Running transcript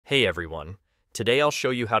Hey everyone, today I'll show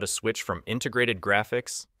you how to switch from integrated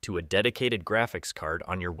graphics to a dedicated graphics card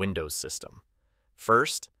on your Windows system.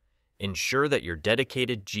 First, ensure that your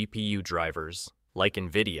dedicated GPU drivers, like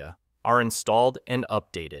NVIDIA, are installed and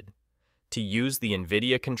updated. To use the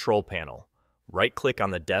NVIDIA control panel, right-click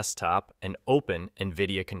on the desktop and open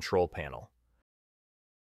NVIDIA control panel.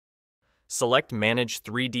 Select Manage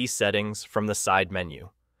 3D Settings from the side menu.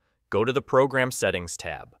 Go to the Program Settings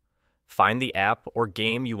tab. Find the app or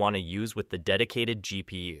game you want to use with the dedicated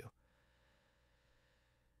GPU.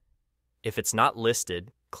 If it's not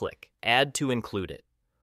listed, click Add to include it.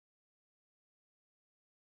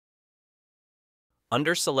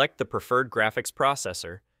 Under Select the preferred graphics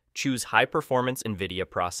processor, choose High Performance NVIDIA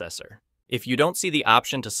Processor. If you don't see the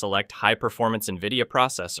option to select High Performance NVIDIA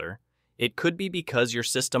Processor, it could be because your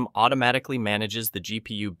system automatically manages the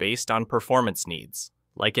GPU based on performance needs,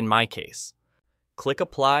 like in my case. Click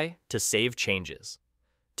Apply to save changes.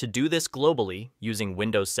 To do this globally using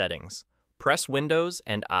Windows settings, press Windows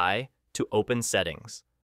and I to open Settings.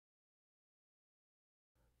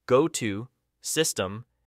 Go to System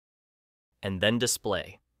and then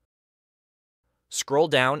Display. Scroll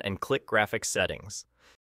down and click Graphics Settings.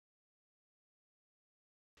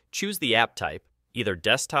 Choose the app type, either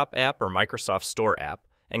Desktop app or Microsoft Store app,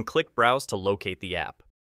 and click Browse to locate the app.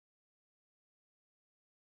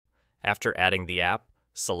 After adding the app,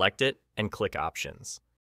 select it and click Options.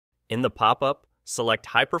 In the pop-up, select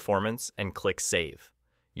High Performance and click Save.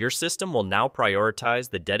 Your system will now prioritize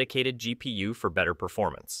the dedicated GPU for better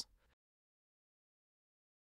performance.